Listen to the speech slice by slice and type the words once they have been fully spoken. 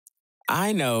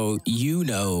I know you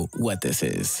know what this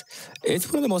is. It's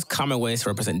one of the most common ways to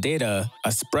represent data, a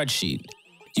spreadsheet,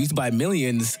 used by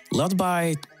millions, loved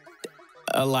by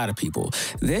a lot of people.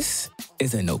 This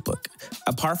is a notebook,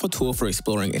 a powerful tool for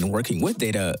exploring and working with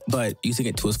data, but using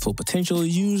it to its full potential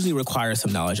usually requires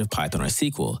some knowledge of Python or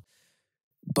SQL.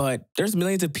 But there's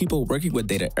millions of people working with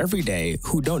data every day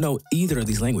who don't know either of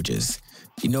these languages.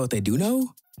 You know what they do know?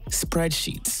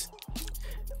 Spreadsheets.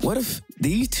 What if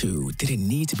these two didn't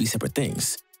need to be separate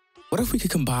things? What if we could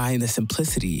combine the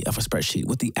simplicity of a spreadsheet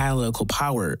with the analytical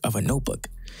power of a notebook?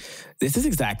 This is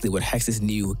exactly what Hex's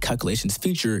new Calculations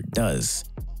feature does.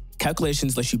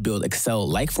 Calculations lets you build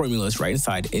Excel-like formulas right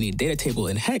inside any data table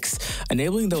in Hex,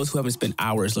 enabling those who haven't spent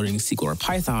hours learning SQL or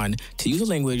Python to use a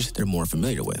language they're more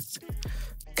familiar with.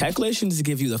 Calculations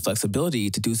give you the flexibility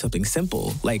to do something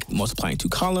simple, like multiplying two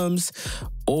columns,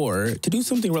 or to do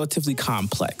something relatively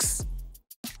complex.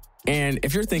 And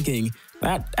if you're thinking,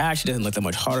 that actually doesn't look that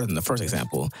much harder than the first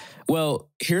example, well,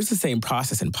 here's the same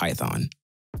process in Python.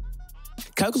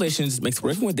 Calculations makes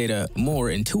working with data more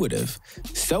intuitive,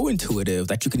 so intuitive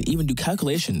that you can even do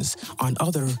calculations on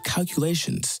other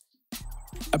calculations.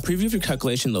 A preview of your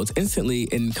calculation loads instantly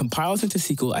and compiles into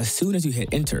SQL as soon as you hit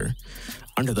enter.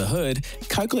 Under the hood,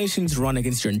 calculations run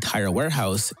against your entire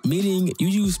warehouse, meaning you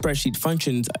use spreadsheet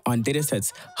functions on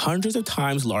datasets hundreds of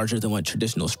times larger than what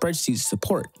traditional spreadsheets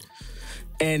support.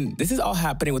 And this is all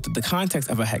happening within the context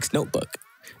of a Hex notebook,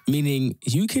 meaning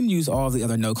you can use all of the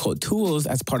other no-code tools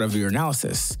as part of your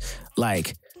analysis,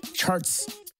 like charts,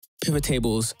 pivot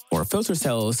tables, or filter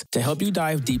cells to help you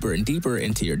dive deeper and deeper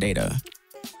into your data.